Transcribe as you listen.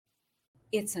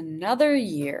It's another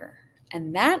year,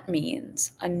 and that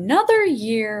means another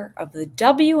year of the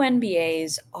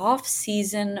WNBA's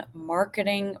off-season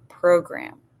marketing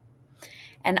program.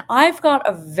 And I've got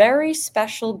a very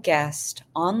special guest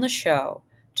on the show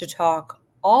to talk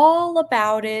all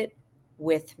about it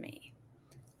with me.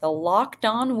 The Locked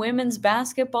On Women's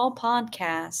Basketball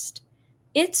Podcast.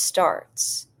 It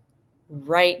starts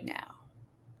right now.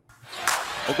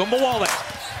 Ogunbowale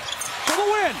for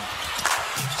the win.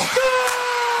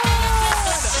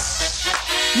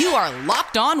 You are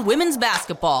Locked On Women's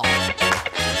Basketball,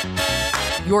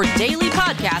 your daily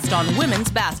podcast on women's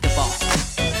basketball.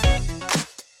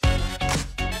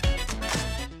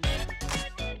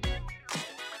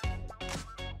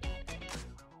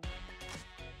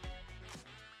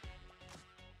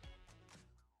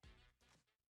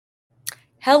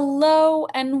 Hello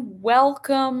and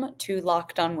welcome to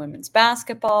Locked On Women's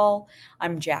Basketball.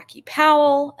 I'm Jackie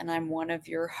Powell and I'm one of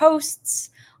your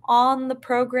hosts on the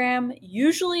program.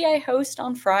 Usually I host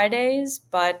on Fridays,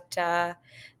 but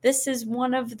this is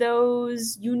one of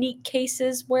those unique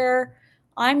cases where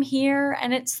I'm here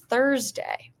and it's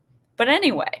Thursday. But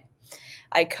anyway,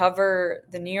 I cover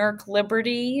the New York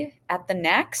Liberty at the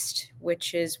Next,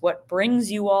 which is what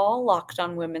brings you all Locked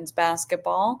On Women's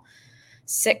Basketball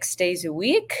 6 days a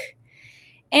week.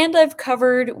 And I've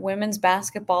covered women's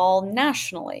basketball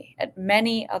nationally at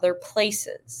many other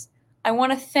places. I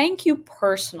want to thank you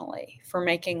personally for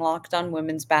making Locked On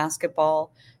Women's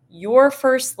Basketball your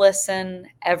first listen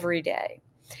every day.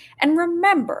 And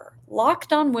remember,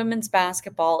 Locked On Women's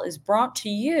Basketball is brought to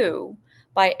you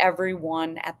by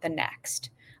everyone at the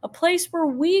Next, a place where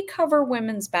we cover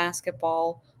women's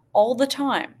basketball all the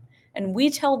time, and we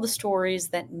tell the stories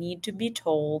that need to be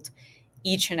told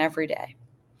each and every day.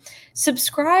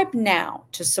 Subscribe now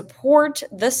to support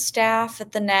the staff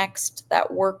at the Next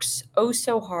that works oh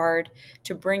so hard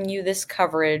to bring you this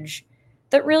coverage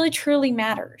that really truly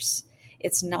matters.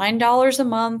 It's $9 a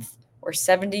month or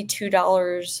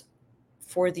 $72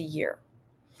 for the year.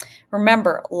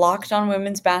 Remember, Locked On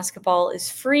Women's Basketball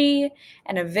is free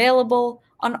and available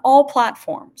on all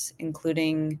platforms,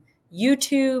 including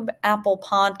YouTube, Apple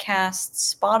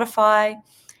Podcasts, Spotify,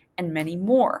 and many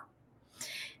more.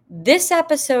 This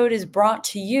episode is brought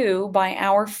to you by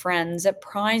our friends at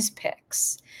Prize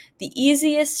Picks, the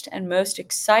easiest and most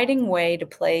exciting way to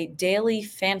play daily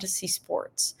fantasy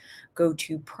sports. Go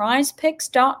to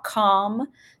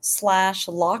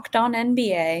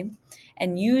prizepicks.com/LockedOnNBA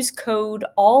and use code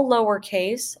all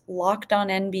lowercase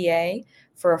LockedOnNBA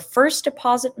for a first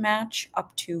deposit match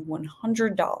up to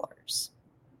 $100.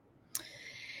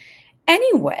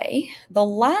 Anyway, the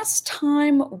last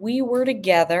time we were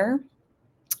together,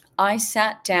 I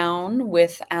sat down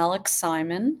with Alex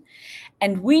Simon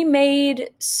and we made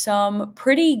some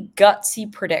pretty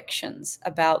gutsy predictions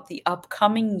about the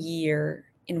upcoming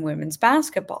year in women's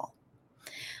basketball.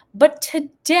 But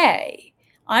today,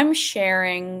 I'm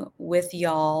sharing with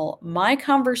y'all my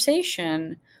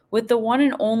conversation with the one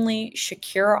and only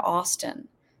Shakira Austin,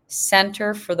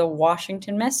 center for the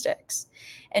Washington Mystics.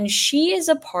 And she is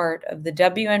a part of the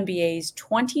WNBA's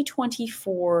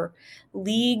 2024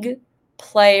 League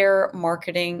Player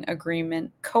Marketing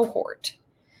Agreement cohort.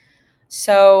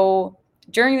 So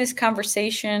during this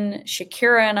conversation,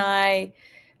 Shakira and I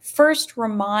first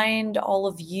remind all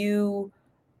of you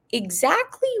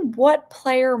exactly what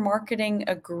player marketing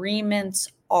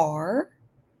agreements are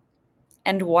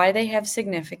and why they have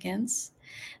significance.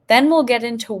 Then we'll get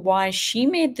into why she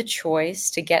made the choice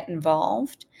to get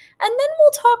involved. And then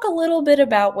we'll talk a little bit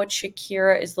about what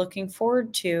Shakira is looking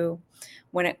forward to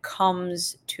when it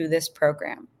comes to this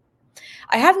program.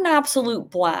 I had an absolute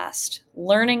blast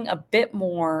learning a bit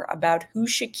more about who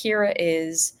Shakira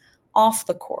is off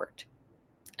the court.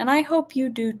 And I hope you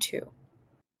do too.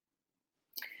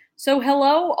 So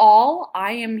hello all,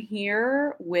 I am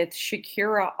here with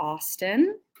Shakira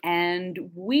Austin, and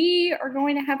we are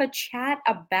going to have a chat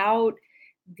about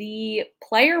the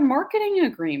player marketing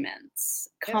agreements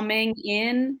coming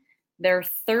in their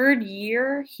third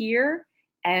year here.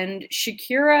 And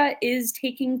Shakira is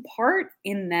taking part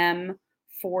in them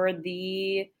for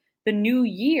the new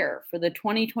year, for the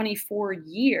 2024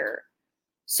 year.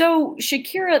 So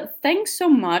Shakira, thanks so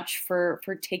much for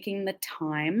taking the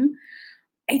time.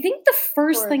 I think the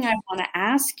first thing I want to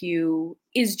ask you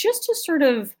is just to sort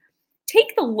of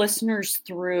take the listeners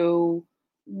through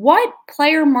what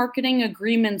player marketing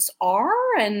agreements are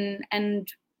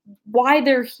and why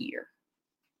they're here.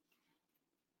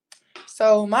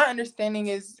 So my understanding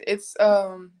is it's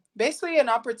basically an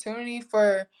opportunity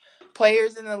for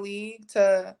players in the league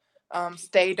to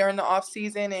stay during the off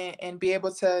season and be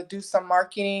able to do some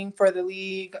marketing for the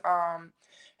league,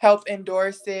 help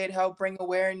endorse it, help bring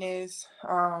awareness.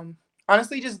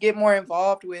 Honestly, just get more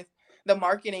involved with the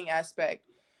marketing aspect.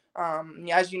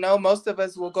 As you know, most of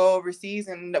us will go overseas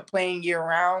and end up playing year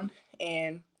round.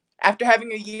 And after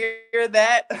having a year of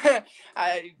that,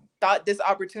 I thought this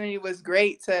opportunity was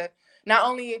great to not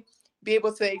only be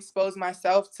able to expose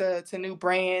myself to new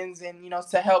brands and,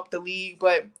 to help the league,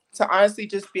 but to honestly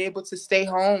just be able to stay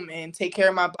home and take care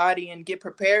of my body and get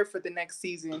prepared for the next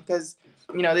season because,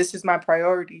 this is my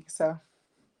priority. So.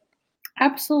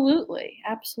 Absolutely.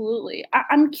 Absolutely.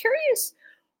 I'm curious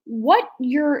what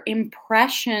your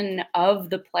impression of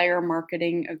the player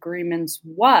marketing agreements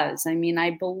was. I mean,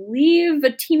 I believe a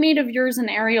teammate of yours and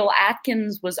Ariel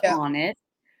Atkins was Yeah. on it.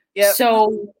 Yep.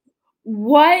 So,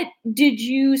 what did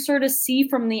you sort of see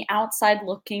from the outside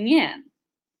looking in?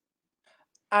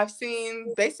 I've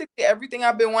seen basically everything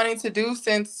I've been wanting to do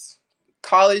since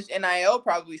college NIL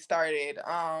probably started.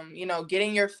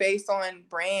 Getting your face on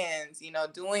brands,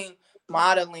 doing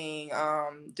modeling,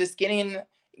 just getting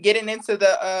into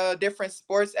the different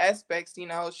sports aspects.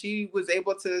 She was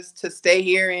able to stay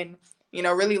here and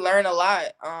really learn a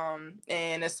lot.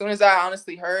 And as soon as I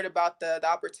honestly heard about the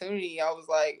opportunity, I was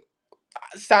like,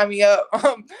 sign me up.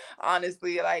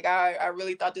 Honestly, like I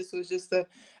really thought this was just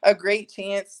a great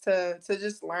chance to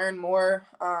just learn more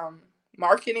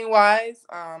marketing wise.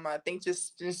 I think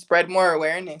just spread more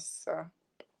awareness. So.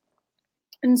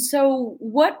 And so,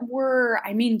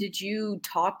 I mean, did you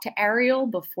talk to Ariel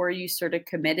before you sort of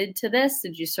committed to this?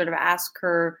 Did you sort of ask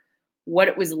her what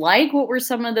it was like? What were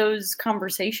some of those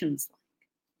conversations like?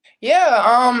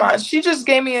 Yeah, she just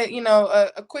gave me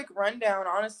a quick rundown.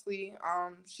 Honestly,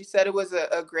 she said it was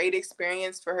a great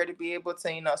experience for her to be able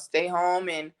to stay home,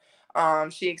 and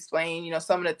she explained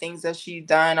some of the things that she's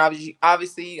done.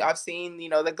 Obviously, I've seen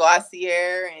the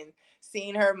Glossier and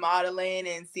seen her modeling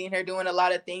and seen her doing a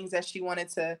lot of things that she wanted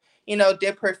to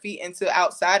dip her feet into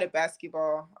outside of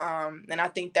basketball. And I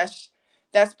think that's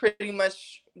pretty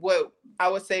much what I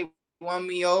would say won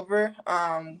me over.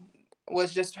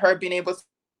 Was just her being able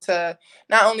to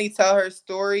not only tell her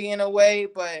story in a way,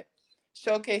 but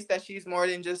showcase that she's more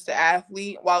than just an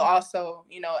athlete while also,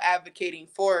 advocating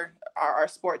for our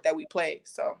sport that we play.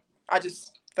 So I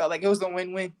just felt like it was a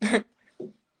win-win.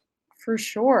 For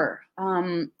sure.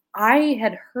 I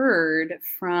had heard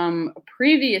from a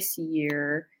previous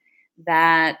year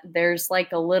that there's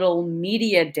like a little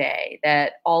media day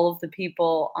that all of the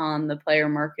people on the player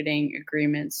marketing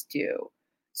agreements do.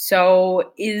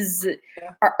 So Yeah.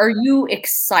 are you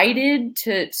excited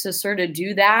to sort of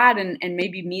do that and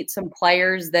maybe meet some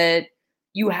players that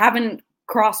you haven't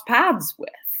crossed paths with?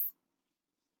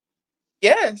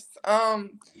 Yes.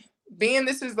 Being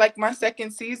this is like my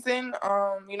second season,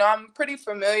 I'm pretty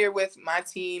familiar with my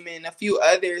team and a few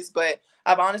others, but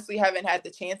I've honestly haven't had the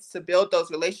chance to build those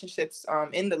relationships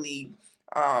in the league.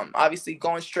 Obviously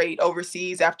going straight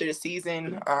overseas after the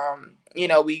season,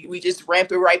 we just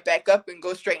ramp it right back up and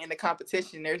go straight into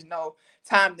competition. There's no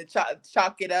time to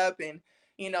chalk it up and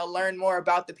learn more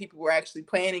about the people we're actually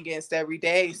playing against every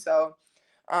day. So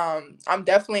I'm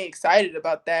definitely excited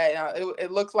about that.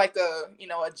 It looks like a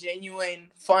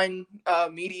genuine fun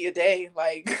media day,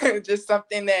 like just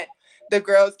something that the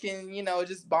girls can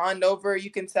just bond over.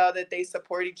 You can tell that they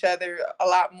support each other a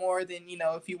lot more than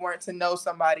if you weren't to know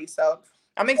somebody. So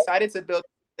I'm excited to build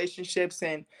relationships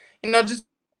and just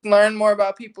learn more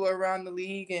about people around the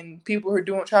league and people who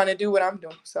are trying to do what I'm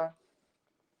doing. So.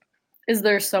 Is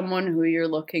there someone who you're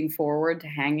looking forward to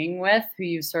hanging with, who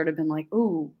you've sort of been like,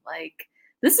 "Ooh, like,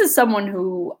 this is someone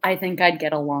who I think I'd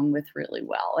get along with really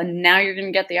well," and now you're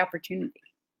gonna get the opportunity?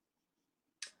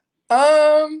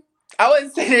 I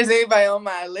wouldn't say there's anybody on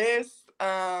my list.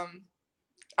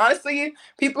 Honestly,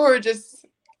 people who are just,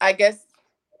 I guess,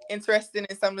 interested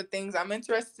in some of the things I'm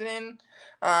interested in.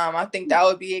 I think that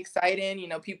would be exciting.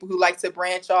 People who like to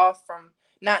branch off from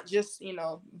not just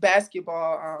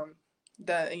basketball.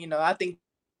 I think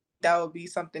that would be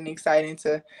something exciting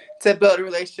to build a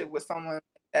relationship with someone like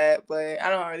that. But I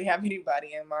don't really have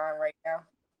anybody in mind right now.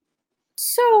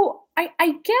 So,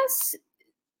 I guess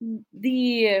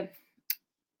the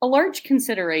a large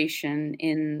consideration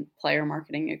in player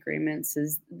marketing agreements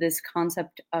is this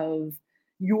concept of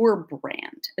your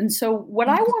brand. And so, what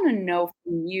I wanna know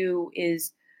from you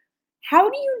is how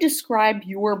do you describe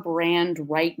your brand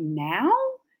right now?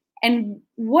 And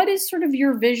what is sort of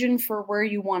your vision for where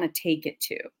you wanna take it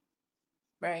to?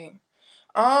 Right.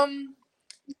 Um,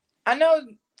 I know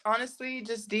honestly,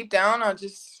 just deep down, I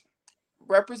just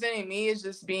representing me is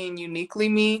just being uniquely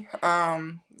me.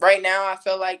 Right now, I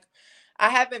feel like I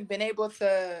haven't been able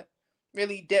to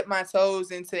really dip my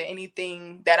toes into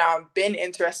anything that I've been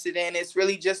interested in. It's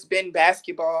really just been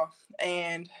basketball.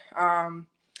 And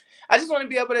I just want to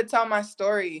be able to tell my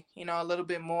story, a little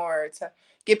bit more, to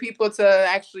get people to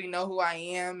actually know who I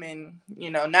am, and,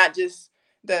 not just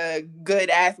the good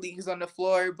athletes on the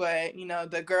floor, but,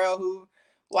 the girl who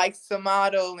likes to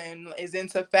model and is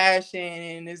into fashion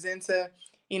and is into,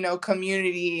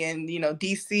 community. And,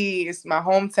 DC is my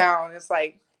hometown. It's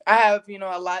like I have,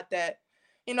 a lot that,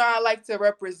 I like to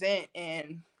represent.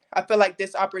 And I feel like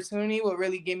this opportunity will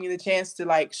really give me the chance to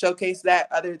like showcase that,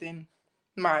 other than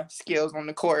my skills on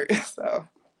the court. So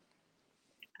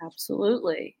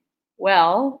Absolutely.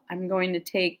 Well, we're going to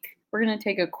take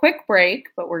a quick break,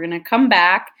 but we're going to come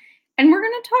back and we're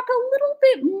going to talk a little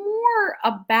bit more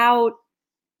about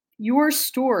your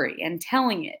story and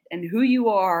telling it and who you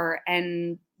are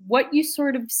and what you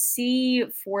sort of see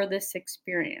for this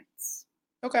experience.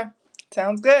 okay,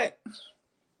 sounds good.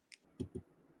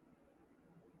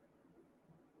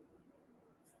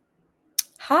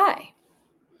 Hi.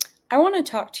 I want to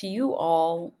talk to you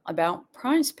all about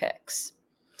Prize Picks.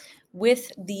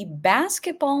 With the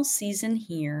basketball season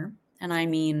here, and I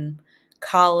mean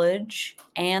college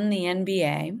and the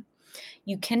NBA,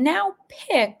 you can now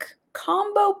pick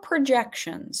combo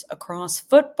projections across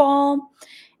football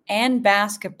and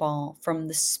basketball from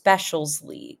the Specials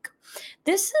League.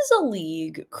 This is a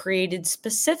league created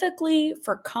specifically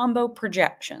for combo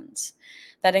projections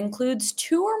that includes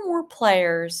 2 or more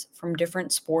players from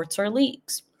different sports or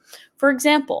leagues. For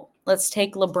example, let's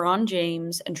take LeBron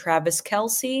James and Travis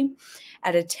Kelce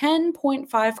at a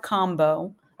 10.5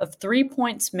 combo of 3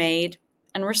 points made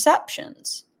and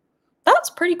receptions. That's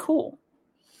pretty cool.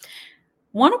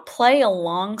 Want to play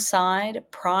alongside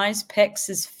Prize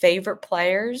Picks' favorite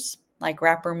players like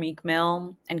rapper Meek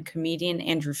Mill and comedian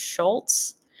Andrew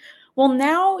Schultz? Well,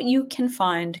 now you can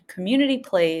find community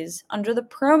plays under the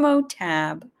promo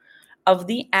tab of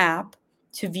the app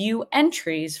to view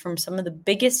entries from some of the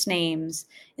biggest names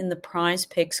in the Prize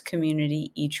Picks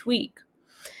community each week.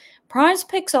 Prize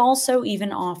Picks also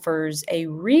even offers a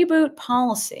reboot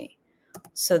policy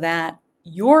so that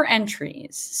your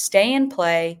entries stay in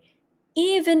play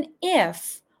even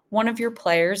if one of your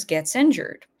players gets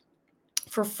injured.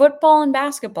 For football and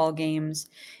basketball games,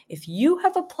 if you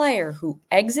have a player who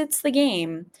exits the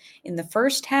game in the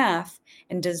first half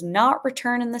and does not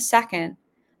return in the second,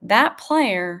 that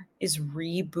player is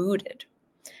rebooted.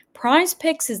 Prize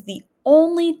Picks is the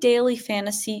only daily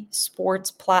fantasy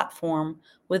sports platform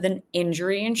with an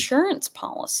injury insurance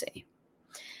policy.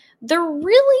 There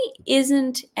really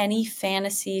isn't any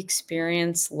fantasy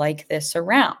experience like this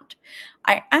around.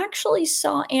 I actually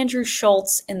saw Andrew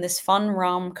Schultz in this fun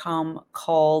rom-com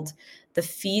called The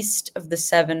Feast of the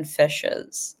Seven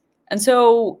Fishes. And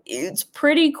so it's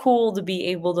pretty cool to be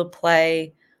able to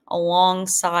play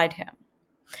alongside him.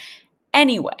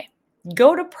 Anyway,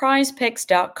 go to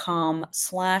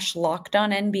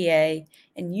prizepicks.com/LockedOnNBA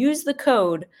and use the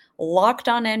code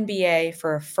LockedOnNBA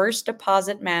for a first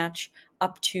deposit match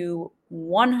up to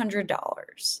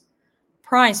 $100.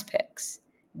 Prize Picks,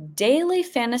 daily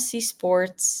fantasy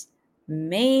sports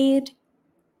made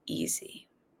easy.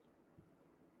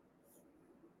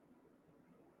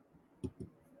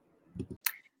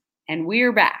 And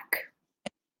we're back.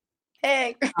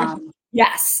 Hey.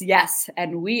 Yes,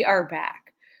 and we are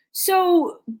back.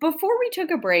 So before we took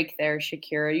a break there,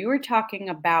 Shakira, you were talking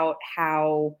about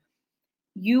how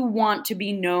you want to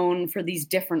be known for these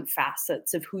different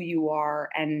facets of who you are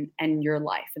and your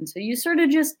life. And so you sort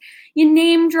of you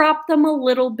name dropped them a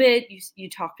little bit. You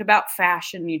talked about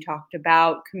fashion, you talked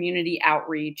about community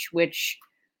outreach, which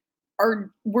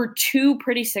were 2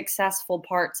 pretty successful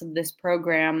parts of this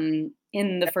program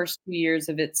in the first 2 years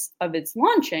of its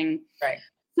launching. Right.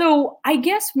 So I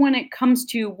guess when it comes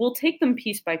to, we'll take them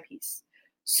piece by piece.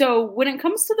 So when it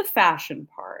comes to the fashion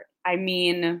part, I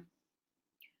mean,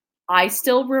 I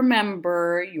still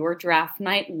remember your draft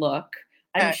night look.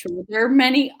 I'm sure there are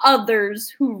many others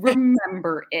who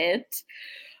remember it.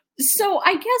 So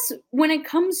I guess when it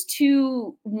comes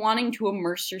to wanting to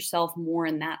immerse yourself more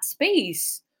in that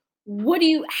space,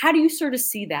 how do you sort of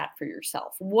see that for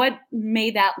yourself? What may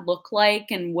that look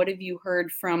like? And what have you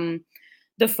heard from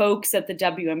the folks at the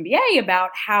WNBA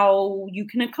about how you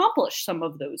can accomplish some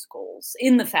of those goals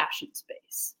in the fashion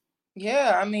space?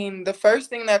 Yeah, I mean, the first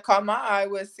thing that caught my eye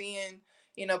was seeing,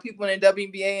 people in the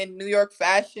WNBA and New York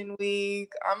Fashion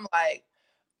Week. I'm like,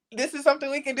 this is something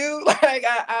we can do. Like,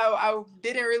 I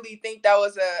didn't really think that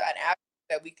was an avenue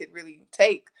that we could really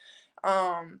take.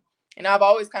 And I've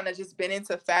always kind of just been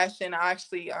into fashion. I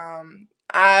actually,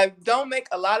 I don't make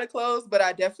a lot of clothes, but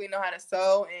I definitely know how to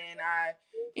sew. And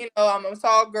I'm a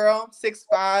tall girl,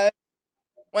 6'5",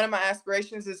 one of my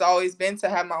aspirations has always been to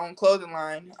have my own clothing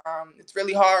line. It's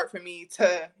really hard for me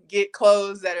to get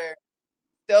clothes that are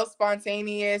still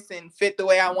spontaneous and fit the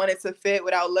way I want it to fit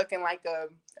without looking like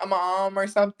a mom or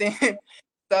something.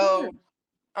 So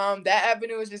that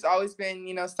avenue has just always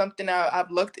been, something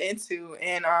I've looked into,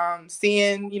 and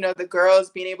seeing, the girls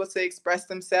being able to express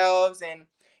themselves, and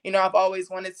I've always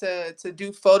wanted to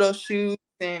do photo shoots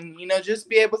and just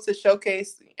be able to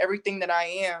showcase everything that I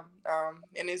am,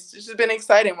 and it's just been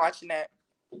exciting watching that.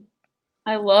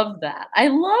 I love that. I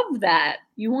love that.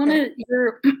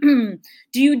 Do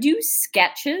you do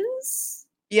sketches?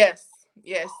 Yes.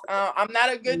 I'm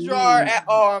not a good drawer at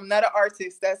all. I'm not an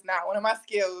artist. That's not one of my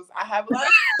skills. I have a lot of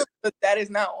skills, but that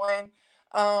is not one.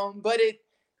 But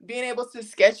being able to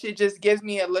sketch it just gives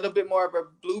me a little bit more of a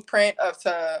blueprint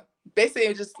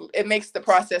basically it makes the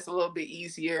process a little bit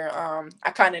easier.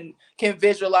 I kind of can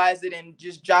visualize it and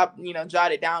just jot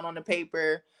it down on the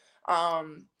paper.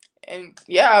 And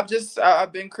yeah,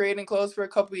 I've been creating clothes for a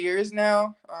couple years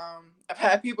now. I've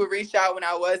had people reach out when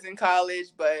I was in college,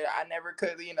 but I never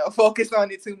could, focus on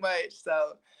it too much.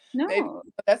 So maybe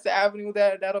that's the avenue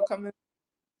that'll come in.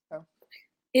 So.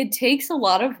 It takes a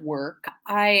lot of work.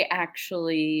 I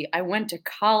went to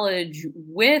college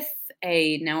with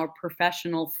now a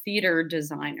professional theater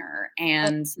designer,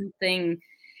 and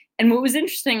what was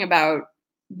interesting about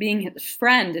being his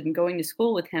friend and going to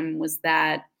school with him was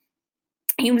that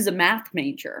he was a math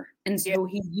major, and so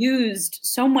he used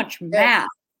so much math.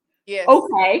 Yes.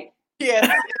 Okay.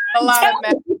 Yes. A lot of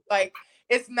math. Like,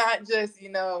 it's not just,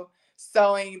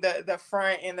 sewing the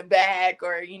front and the back,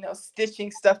 or, stitching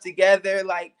stuff together.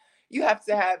 Like, you have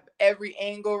to have every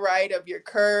angle right of your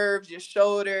curves, your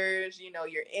shoulders,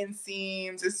 your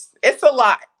inseams. It's a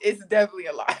lot. It's definitely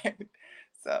a lot.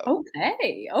 So.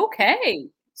 Okay.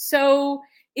 So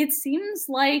it seems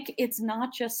like it's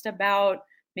not just about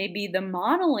maybe the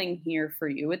modeling here for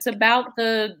you. It's about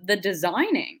the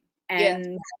designing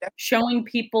and showing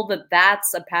people that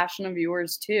that's a passion of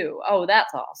yours too. Oh,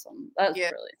 that's awesome. That's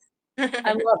brilliant.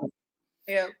 I love it.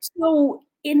 Yeah. So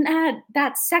in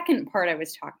that second part I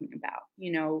was talking about,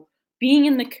 being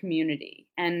in the community.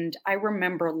 And I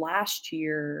remember last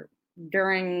year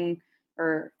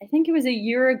or I think it was a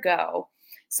year ago,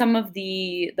 some of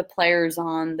the players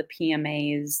on the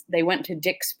PMAs, they went to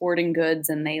Dick's Sporting Goods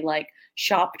and they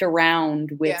shopped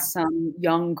around with some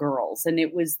young girls, and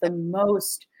it was the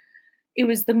most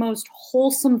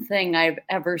wholesome thing I've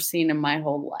ever seen in my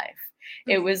whole life.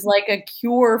 It was like a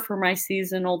cure for my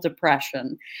seasonal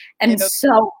depression. And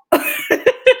so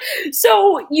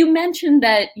so you mentioned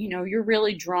that, you're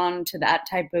really drawn to that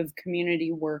type of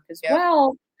community work as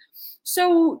well.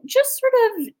 So just sort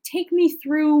of take me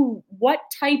through what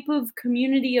type of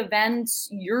community events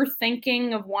you're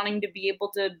thinking of wanting to be able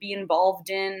to be involved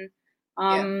in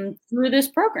through this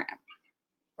program.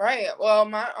 Right. Well,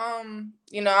 my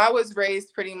I was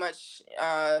raised pretty much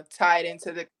tied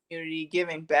into the community,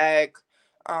 giving back.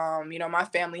 My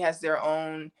family has their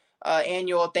own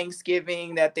annual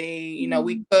Thanksgiving that they,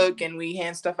 we cook and we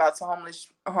hand stuff out to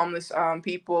homeless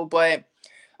people. But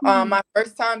my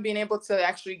first time being able to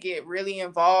actually get really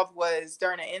involved was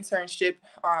during an internship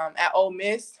at Ole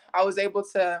Miss. I was able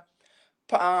to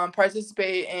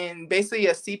participate in basically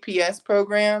a CPS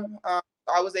program.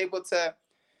 I was able to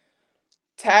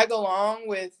tag along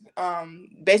with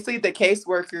basically the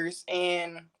caseworkers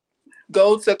and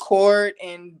go to court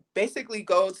and basically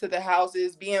go to the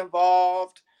houses, be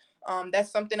involved.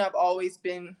 That's something I've always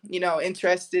been,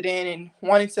 interested in and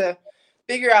wanting to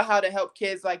figure out how to help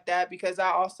kids like that, because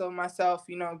I also myself,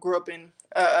 grew up in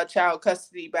a child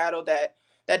custody battle that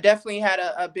definitely had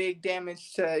a big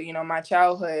damage to, my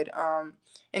childhood.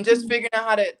 And just figuring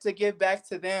out how to give back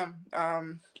to them.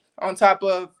 On top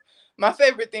of, my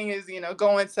favorite thing is,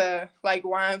 going to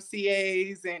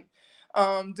YMCAs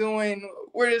and doing,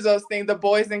 what is those things, the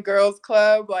Boys and Girls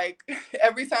Club. Like,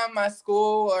 every time my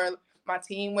school or my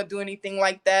team would do anything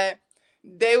like that,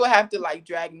 they would have to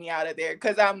drag me out of there,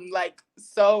 because I'm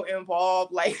so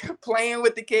involved, playing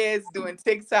with the kids, doing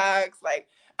TikToks.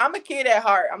 I'm a kid at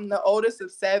heart. I'm the oldest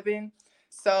of 7,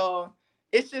 so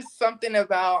it's just something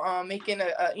about making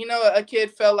a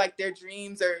kid feel like their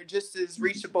dreams are just as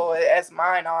reachable as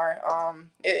mine are.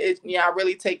 I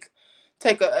really take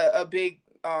a big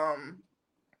I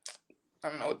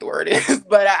don't know what the word is,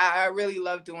 but I really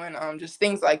love doing just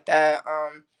things like that.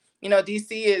 DC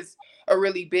is a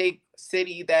really big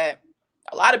city that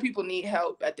a lot of people need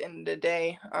help at the end of the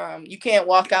day. You can't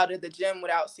walk out of the gym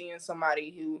without seeing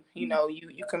somebody who,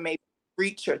 you can maybe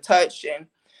reach or touch, and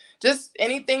just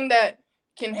anything that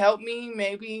can help me,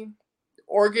 maybe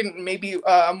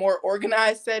a more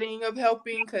organized setting of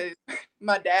helping, because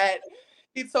my dad,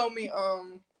 he told me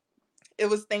it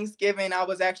was Thanksgiving. I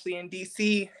was actually in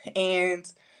DC,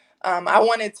 and I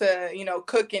wanted to,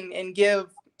 cook and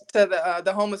give to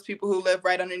the homeless people who live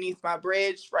right underneath my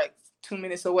bridge, right 2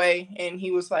 minutes away. And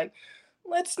he was like,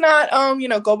 let's not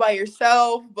go by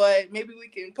yourself, but maybe we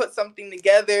can put something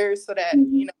together so that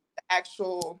the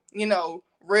actual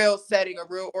real setting, a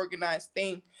real organized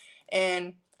thing.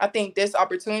 And I think this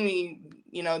opportunity,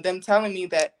 them telling me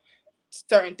that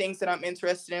certain things that I'm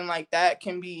interested in like that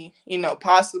can be,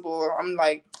 possible. I'm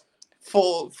like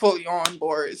fully on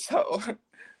board. So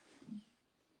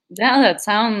Yeah, that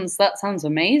sounds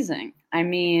amazing. I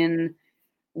mean,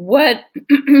 what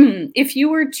if you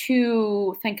were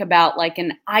to think about like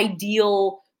an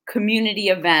ideal community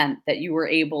event that you were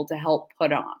able to help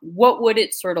put on? What would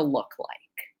it sort of look like?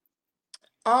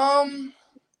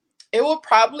 it will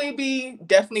probably be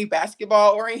definitely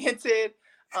basketball oriented.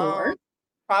 Sure.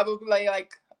 Probably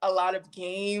like a lot of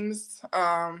games.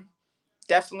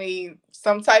 Definitely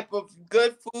some type of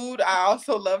good food. I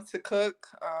also love to cook.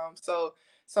 So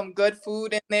some good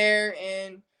food in there,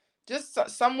 and just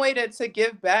some way to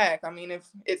give back. I mean, if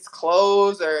it's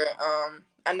clothes or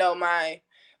I know my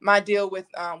deal with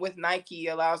Nike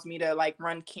allows me to like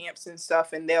run camps and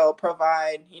stuff, and they'll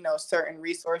provide certain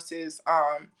resources.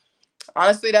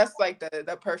 Honestly, that's like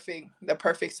the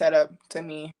perfect setup to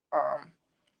me.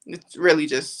 It's really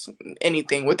just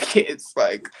anything with kids.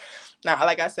 Like, now,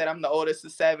 like I said, I'm the oldest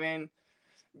of 7.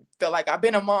 Feel like I've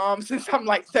been a mom since I'm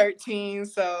like 13,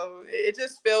 so it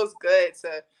just feels good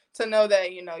to know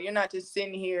that you're not just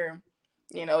sitting here,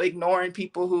 ignoring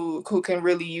people who can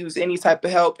really use any type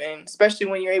of help, and especially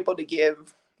when you're able to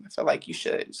give, I feel like you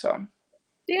should. So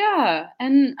Yeah,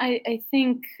 and I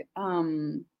think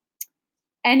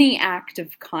any act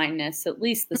of kindness, at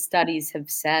least the studies have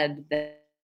said that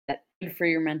good for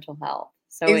your mental health.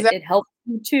 So it, exactly. it helps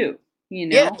you too,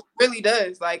 Yeah, it really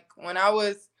does. Like when I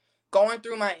was going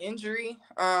through my injury,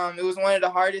 it was one of the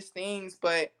hardest things,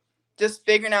 but just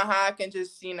figuring out how I can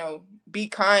just, be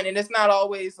kind. And it's not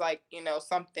always like,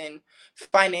 something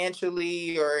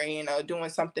financially or, doing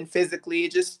something physically.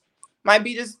 It just might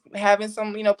be just having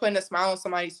some, putting a smile on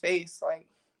somebody's face, like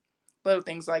little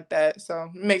things like that.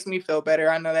 So it makes me feel better.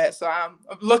 I know that. So I'm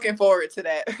looking forward to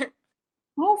that.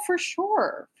 Oh, for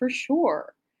sure, for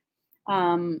sure.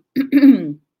 Um,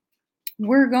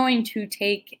 we're going to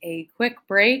take a quick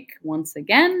break once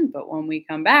again, but when we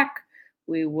come back,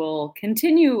 we will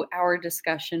continue our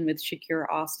discussion with Shakira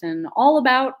Austin all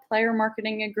about player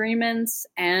marketing agreements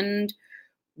and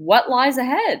what lies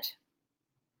ahead.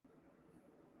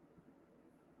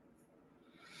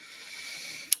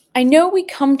 I know we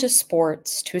come to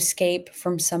sports to escape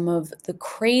from some of the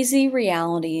crazy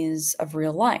realities of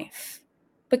real life,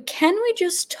 but can we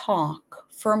just talk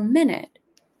for a minute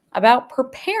about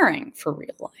preparing for real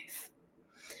life?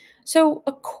 So,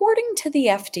 according to the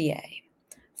FDA,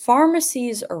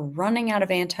 pharmacies are running out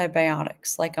of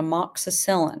antibiotics like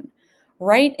amoxicillin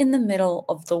right in the middle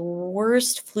of the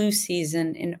worst flu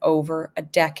season in over a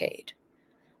decade.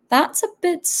 That's a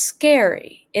bit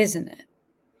scary, isn't it?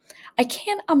 I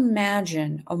can't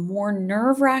imagine a more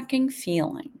nerve wracking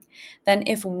feeling than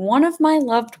if one of my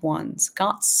loved ones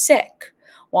got sick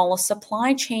while a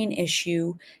supply chain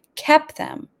issue kept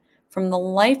them from the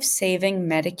life saving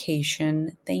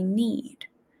medication they need.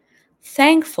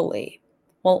 Thankfully,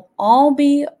 we'll all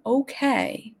be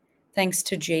okay thanks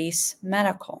to Jace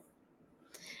Medical.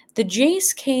 The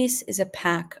Jace case is a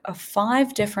pack of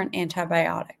 5 different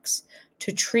antibiotics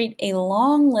to treat a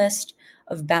long list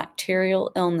of bacterial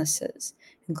illnesses,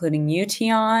 including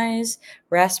UTIs,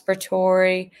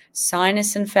 respiratory,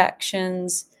 sinus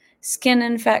infections, skin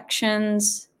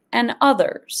infections, and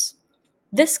others.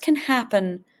 This can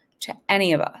happen to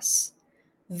any of us.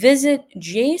 Visit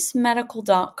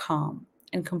jacemedical.com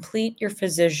and complete your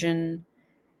physician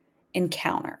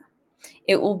encounter.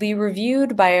 It will be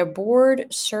reviewed by a board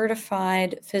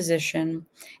certified physician,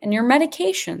 and your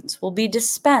medications will be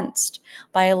dispensed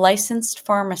by a licensed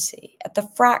pharmacy at the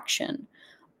fraction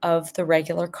of the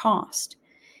regular cost.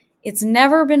 It's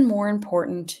never been more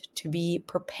important to be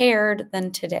prepared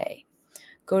than today.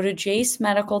 Go to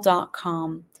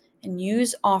jacemedical.com and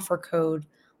use offer code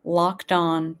locked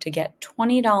on to get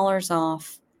 $20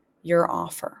 off your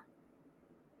offer.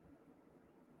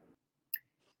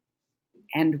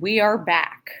 And we are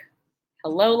back.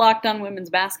 Hello, Locked On Women's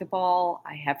Basketball.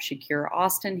 I have Shakira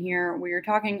Austin here. We are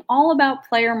talking all about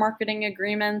player marketing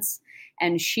agreements,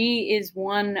 and she is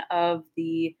one of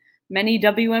the many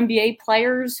WNBA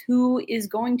players who is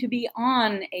going to be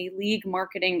on a league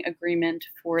marketing agreement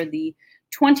for the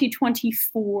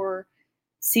 2024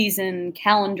 season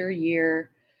calendar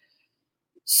year.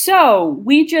 So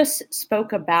we just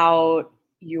spoke about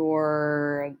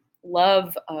your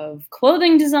love of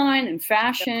clothing design and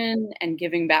fashion and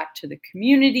giving back to the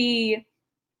community.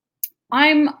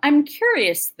 I'm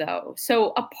curious though.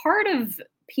 So a part of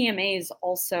PMAs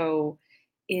also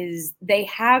is they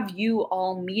have you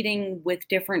all meeting with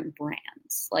different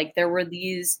brands. Like there were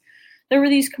these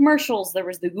commercials, there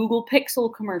was the Google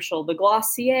Pixel commercial, the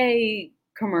Glossier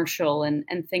commercial and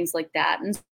things like that.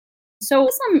 And so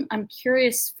I'm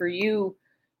curious for you,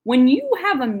 when you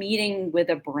have a meeting with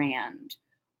a brand,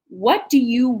 what do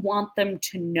you want them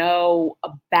to know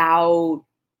about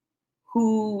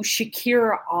who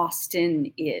Shakira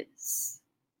Austin is?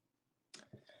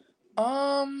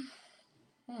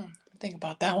 Think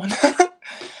about that one.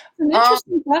 An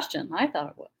interesting question. I thought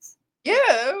it was.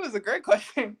 Yeah, it was a great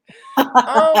question.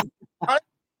 Honestly,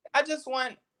 I just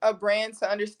want a brand to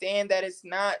understand that it's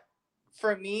not,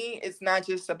 for me, it's not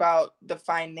just about the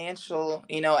financial,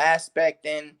 aspect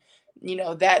and,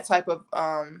 that type of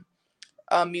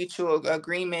a mutual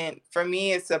agreement. For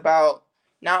me, it's about,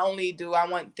 not only do I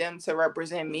want them to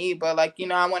represent me, but like,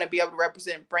 I want to be able to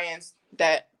represent brands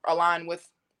that align with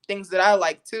things that I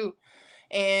like too.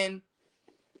 And,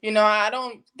 I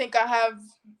don't think I have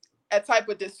a type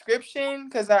of description,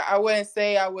 because I wouldn't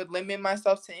say I would limit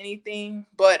myself to anything.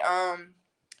 But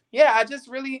yeah, I just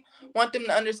really want them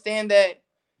to understand that,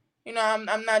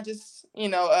 I'm not just,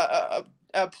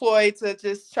 a ploy to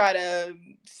just try to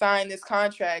sign this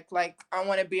contract. Like, I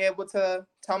want to be able to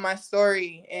tell my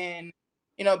story and,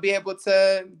 be able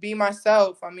to be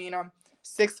myself. I mean, I'm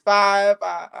 6'5".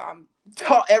 I'm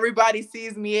tall. Everybody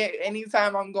sees me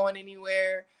anytime I'm going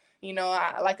anywhere.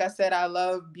 Like I said, I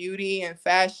love beauty and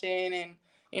fashion, and,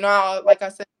 like I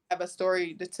said, I have a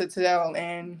story to tell.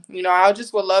 And, I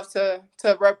just would love to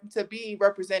be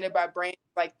represented by brands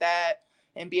like that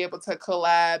and be able to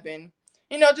collab and,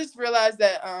 just realize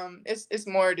that it's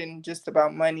more than just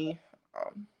about money.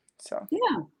 So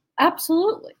Yeah,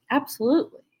 absolutely.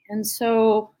 Absolutely. And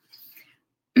so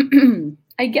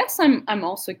I guess I'm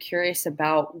also curious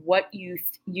about what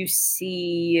you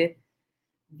see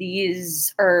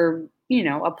these, or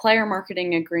a player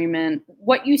marketing agreement,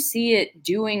 what you see it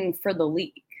doing for the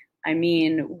league. I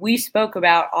mean, we spoke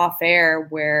about off air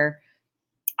where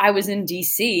I was in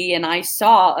DC and I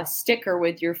saw a sticker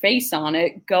with your face on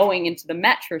it going into the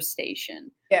metro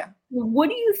station. yeah. What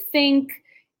do you think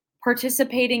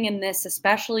participating in this,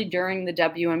 especially during the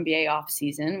WNBA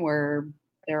offseason where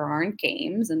there aren't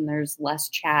games and there's less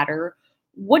chatter,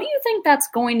 what do you think that's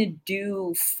going to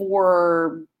do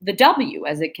for the W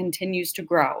as it continues to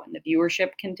grow and the viewership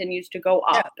continues to go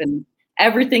Yeah. up and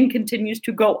everything continues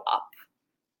to go up?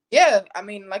 Yeah, I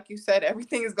mean, like you said,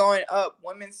 everything is going up.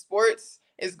 Women's sports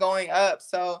is going up.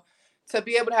 So to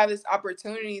be able to have this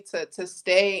opportunity to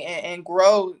stay and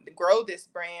grow this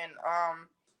brand,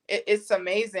 it's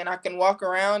amazing. I can walk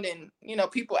around and,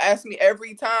 people ask me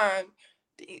every time,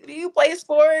 do you play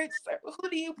sports? Or who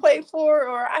do you play for?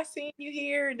 Or I seen you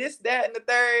here, this, that, and the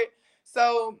third.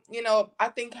 So, I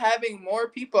think having more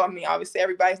people, I mean, obviously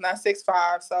everybody's not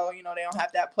 6'5", so, they don't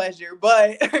have that pleasure,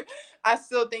 but I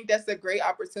still think that's a great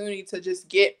opportunity to just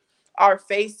get our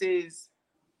faces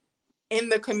in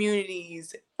the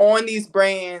communities on these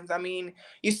brands. I mean,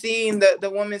 you see in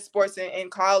the women's sports in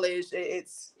college,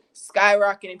 it's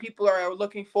skyrocketing. People are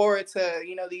looking forward to,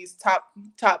 these top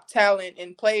talent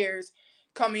and players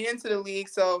coming into the league.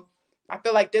 So I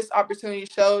feel like this opportunity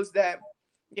shows that,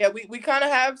 yeah, we kind of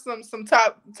have some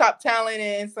top talent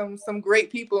and some great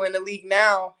people in the league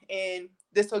now, and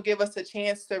this will give us a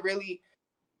chance to really,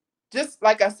 just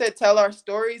like I said, tell our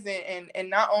stories and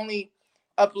not only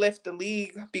uplift the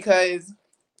league, because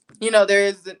there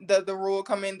is the rule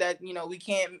coming that, we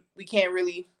can't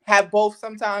really have both.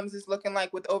 Sometimes it's looking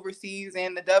like with overseas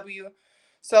and the W.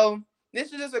 So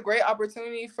this is just a great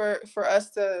opportunity for us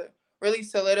to really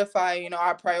solidify,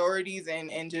 our priorities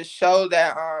and just show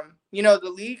that,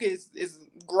 the league is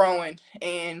growing,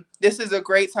 and this is a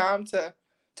great time to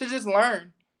just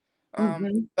learn.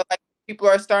 Mm-hmm. But like, people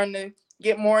are starting to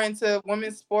get more into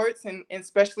women's sports and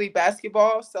especially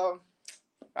basketball. So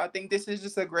I think this is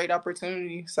just a great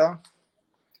opportunity. So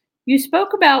You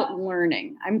spoke about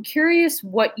learning. I'm curious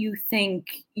what you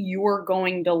think you're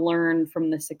going to learn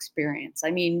from this experience. I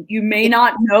mean, you may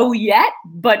not know yet,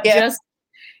 but yeah, just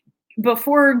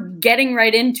before getting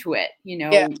right into it,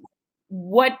 yeah.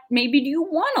 what maybe do you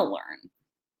want to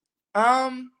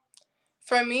learn?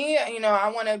 For me, I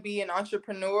want to be an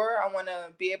entrepreneur. I want to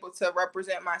be able to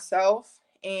represent myself.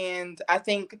 And I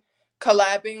think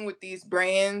collabing with these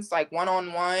brands like one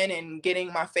on one and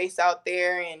getting my face out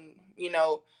there and,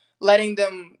 letting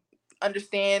them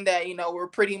understand that, we're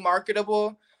pretty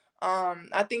marketable.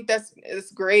 I think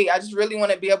it's great. I just really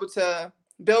want to be able to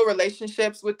build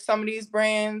relationships with some of these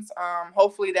brands.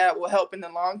 Hopefully that will help in the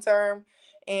long term,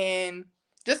 and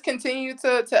just continue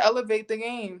to elevate the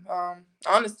game.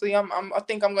 Honestly, I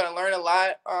think I'm gonna learn a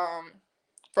lot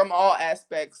from all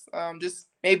aspects. Just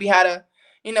maybe how to,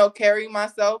 carry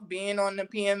myself being on the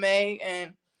PMA,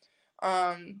 and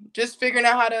just figuring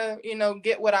out how to,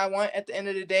 get what I want at the end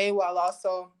of the day, while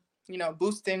also,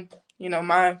 boosting,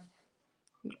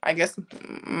 I guess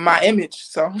my image.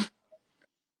 So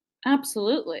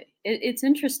Absolutely. It's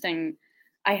interesting.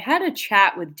 I had a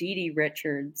chat with Dee Dee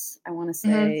Richards, I want to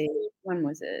mhm. say, when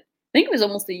was it? I think it was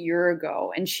almost a year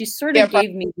ago. And she sort Yeah, of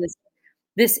gave me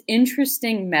this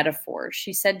interesting metaphor.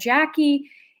 She said, Jackie,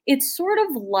 it's sort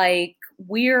of like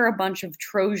we're a bunch of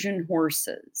Trojan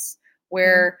horses mhm.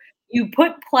 where you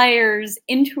put players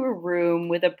into a room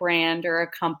with a brand or a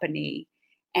company,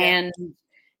 Yeah, and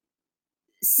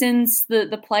since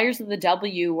the players of the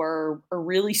W are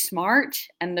really smart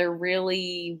and they're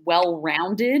really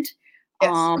well-rounded,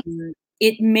 yes. um,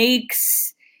 it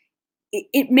makes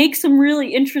it makes some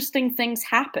really interesting things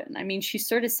happen. I mean, she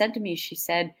sort of said to me, she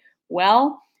said,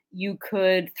 "Well, you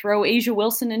could throw Asia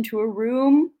Wilson into a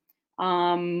room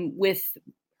with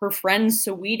her friend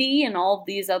Saweetie and all of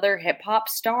these other hip hop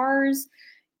stars.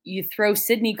 You throw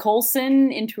Sydney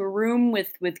Colson into a room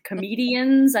with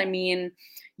comedians. I mean,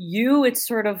 it's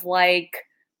sort of like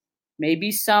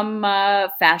maybe some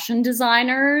fashion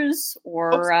designers Hope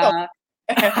or so.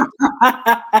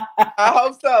 I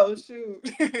hope so.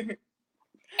 Shoot.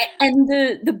 and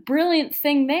the brilliant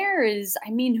thing there is,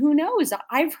 I mean, who knows?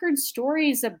 I've heard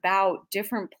stories about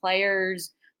different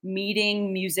players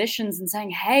meeting musicians and saying,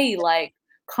 "Hey, like,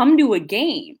 come to a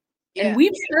game." And Yeah,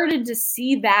 we've started to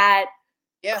see that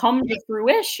yeah, come to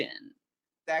fruition,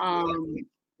 exactly. um,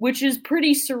 which is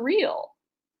pretty surreal.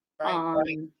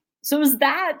 Right. So is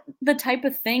that the type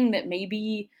of thing that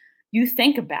maybe you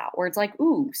think about where it's like,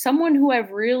 ooh, someone who I've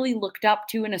really looked up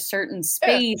to in a certain Yeah.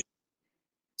 space.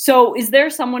 So is there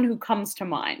someone who comes to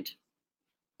mind?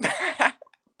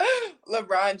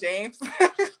 LeBron James.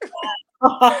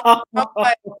 I'm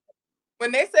like,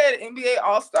 when they said NBA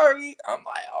All-Star Week, I'm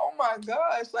like, oh my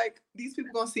gosh, like these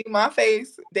people gonna see my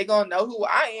face, they gonna know who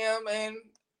I am, and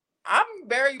I'm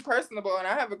very personable and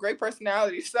I have a great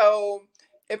personality. So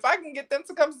if I can get them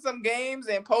to come to some games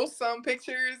and post some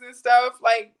pictures and stuff,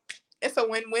 like it's a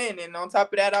win-win. And on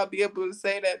top of that, I'll be able to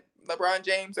say that LeBron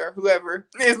James or whoever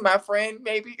is my friend,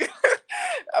 maybe.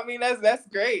 I mean, that's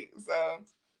great. So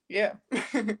yeah.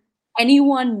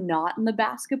 Anyone not in the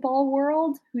basketball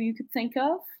world who you could think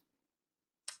of?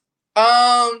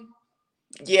 um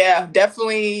yeah,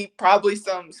 definitely probably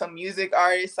some music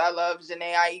artists. I love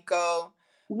Janae Aiko.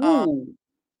 Um Ooh.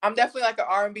 I'm definitely like an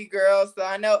R&B girl, so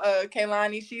I know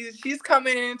Kaylani, she's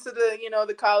coming into the,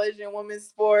 the college and women's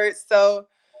sports. So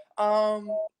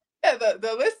yeah,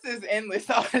 the list is endless.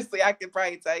 Honestly, I could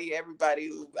probably tell you everybody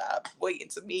who I'm waiting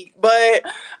to meet, but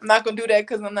I'm not gonna do that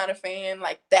because I'm not a fan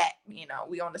like that.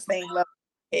 We on the same level.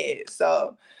 Head.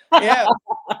 So yeah,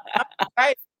 I'm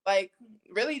excited. Like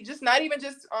really, just not even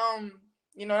just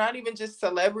not even just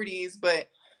celebrities, but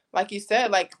like you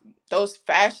said, like those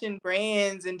fashion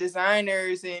brands and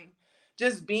designers, and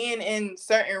just being in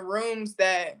certain rooms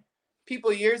that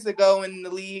people years ago in the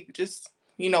league just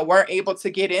weren't able to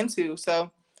get into.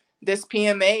 So this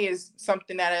PMA is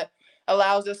something that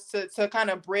allows us to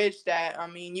kind of bridge that. I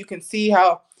mean, you can see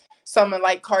how someone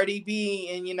like Cardi B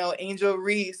and Angel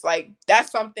Reese, like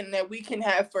that's something that we can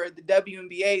have for the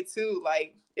WNBA too.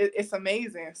 Like it's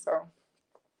amazing. So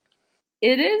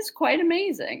It is quite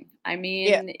amazing. I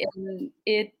yeah, mean,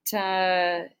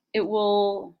 it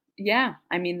will, yeah.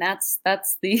 I mean, that's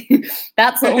the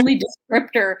that's the only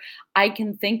descriptor I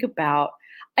can think about.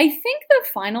 I think the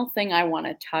final thing I want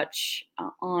to touch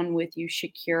on with you,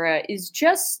 Shakira, is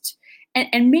just,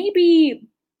 and maybe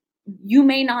you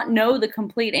may not know the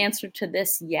complete answer to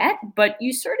this yet, but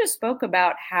you sort of spoke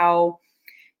about how,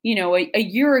 a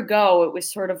year ago, it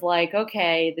was sort of like,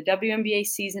 okay, the WNBA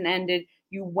season ended.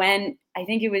 You went, I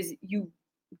think it was, you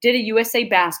did a USA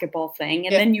basketball thing,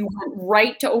 and yeah, then you went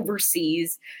right to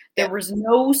overseas. There yeah. was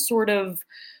no sort of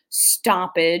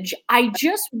stoppage. I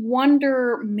just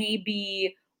wonder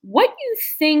maybe what you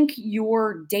think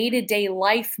your day to day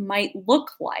life might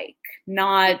look like,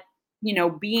 not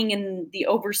being in the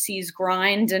overseas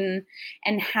grind, and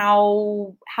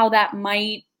how that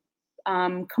might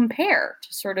compare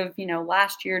to sort of,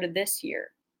 last year to this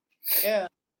year? Yeah.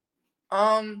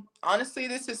 Honestly,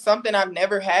 this is something I've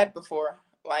never had before.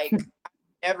 Like,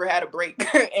 never had a break.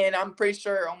 And I'm pretty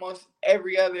sure almost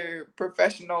every other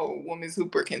professional women's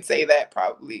hooper can say that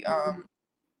probably.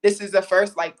 This is the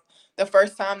first, like, the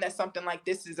first time that something like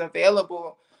this is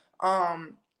available.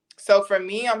 So for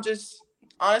me, I'm just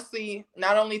honestly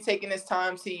not only taking this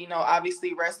time to,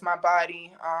 obviously rest my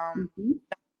body. Mm-hmm.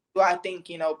 I think,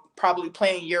 probably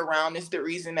playing year round is the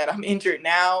reason that I'm injured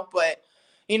now. But,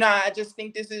 I just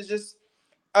think this is just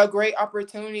a great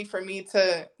opportunity for me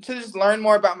to just learn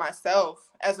more about myself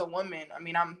as a woman. I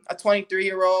mean, I'm a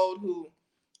 23-year-old who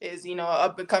is, an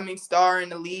up-and-coming star in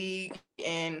the league.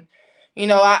 And,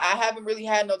 I haven't really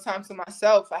had no time to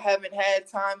myself. I haven't had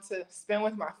time to spend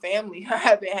with my family. I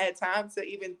haven't had time to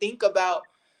even think about.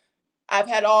 I've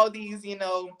had all these,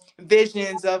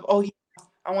 visions of, oh,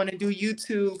 I want to do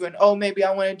YouTube, and, oh, maybe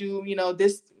I want to do,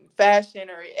 this fashion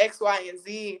or X, Y, and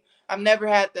Z. I've never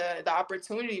had the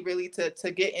opportunity really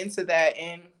to get into that.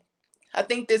 And I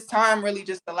think this time really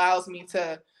just allows me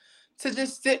to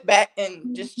just sit back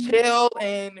and just chill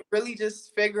and really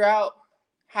just figure out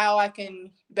how I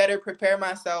can better prepare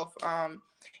myself,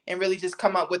 and really just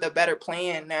come up with a better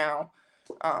plan now.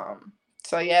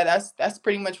 So yeah, that's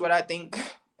pretty much what I think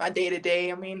my day to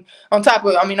day. I mean, I'm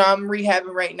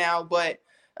rehabbing right now, but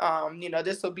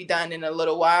this will be done in a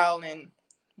little while, and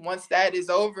once that is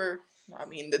over, I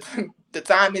mean, the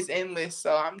time is endless.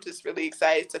 So I'm just really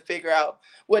excited to figure out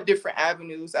what different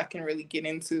avenues I can really get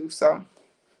into. So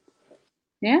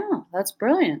Yeah, that's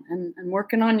brilliant. And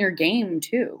working on your game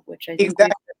too, which I think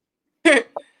exactly.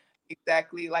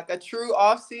 Exactly. Like a true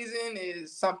off season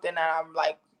is something that I'm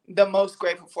like the most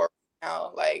grateful for right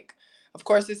now. Like, of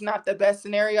course, it's not the best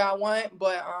scenario I want,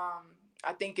 but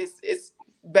I think it's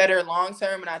better long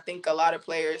term, and I think a lot of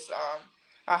players,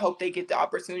 I hope they get the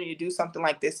opportunity to do something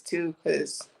like this too,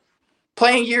 because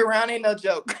playing year round ain't no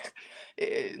joke.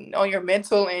 On your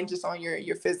mental and just on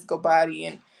your physical body,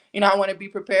 and I want to be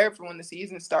prepared for when the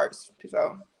season starts.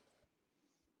 So.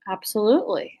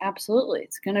 Absolutely. Absolutely.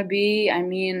 It's going to be, I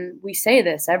mean, we say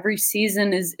this, every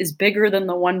season is bigger than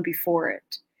the one before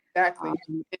it. Exactly.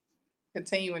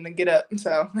 Continuing to get up.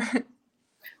 So.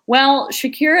 Well,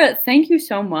 Shakira, thank you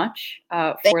so much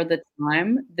for the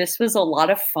time. This was a lot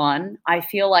of fun. I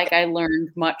feel like I learned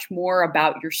much more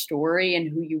about your story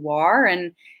and who you are,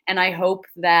 and I hope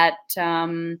that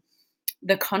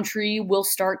the country will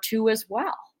start to as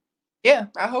well. Yeah,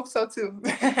 I hope so too.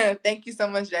 Thank you so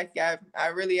much, Jackie. I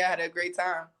really had a great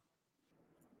time.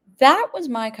 That was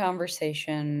my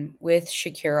conversation with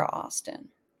Shakira Austin.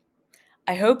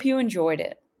 I hope you enjoyed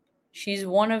it. She's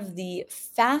one of the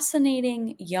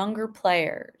fascinating younger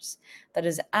players that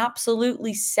is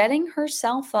absolutely setting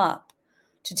herself up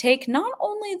to take not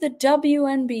only the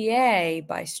WNBA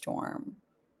by storm,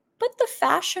 but the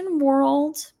fashion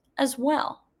world as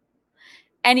well.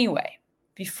 Anyway,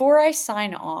 before I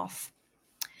sign off,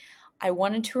 I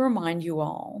wanted to remind you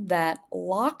all that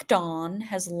Locked On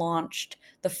has launched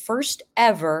the first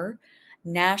ever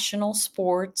national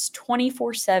sports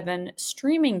 24/7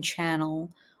 streaming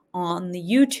channel on the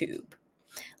YouTube.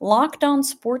 Locked On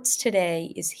Sports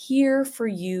Today is here for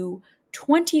you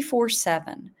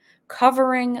 24/7,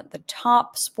 covering the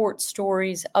top sports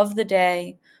stories of the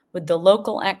day with the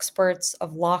local experts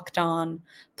of Locked On,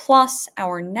 plus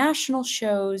our national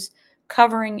shows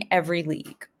covering every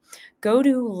league. Go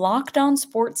to Locked On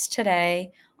Sports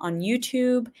Today on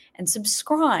YouTube and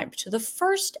subscribe to the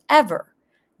first ever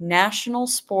national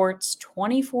sports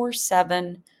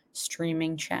 24/7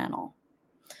 streaming channel.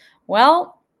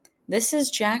 Well, this is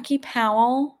Jackie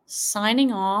Powell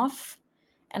signing off,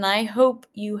 and I hope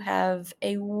you have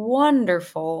a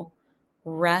wonderful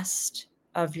rest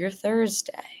of your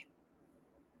Thursday.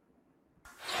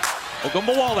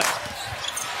 Ogunbowale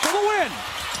for the win.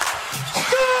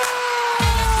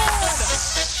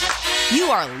 You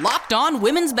are Locked On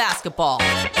Women's Basketball,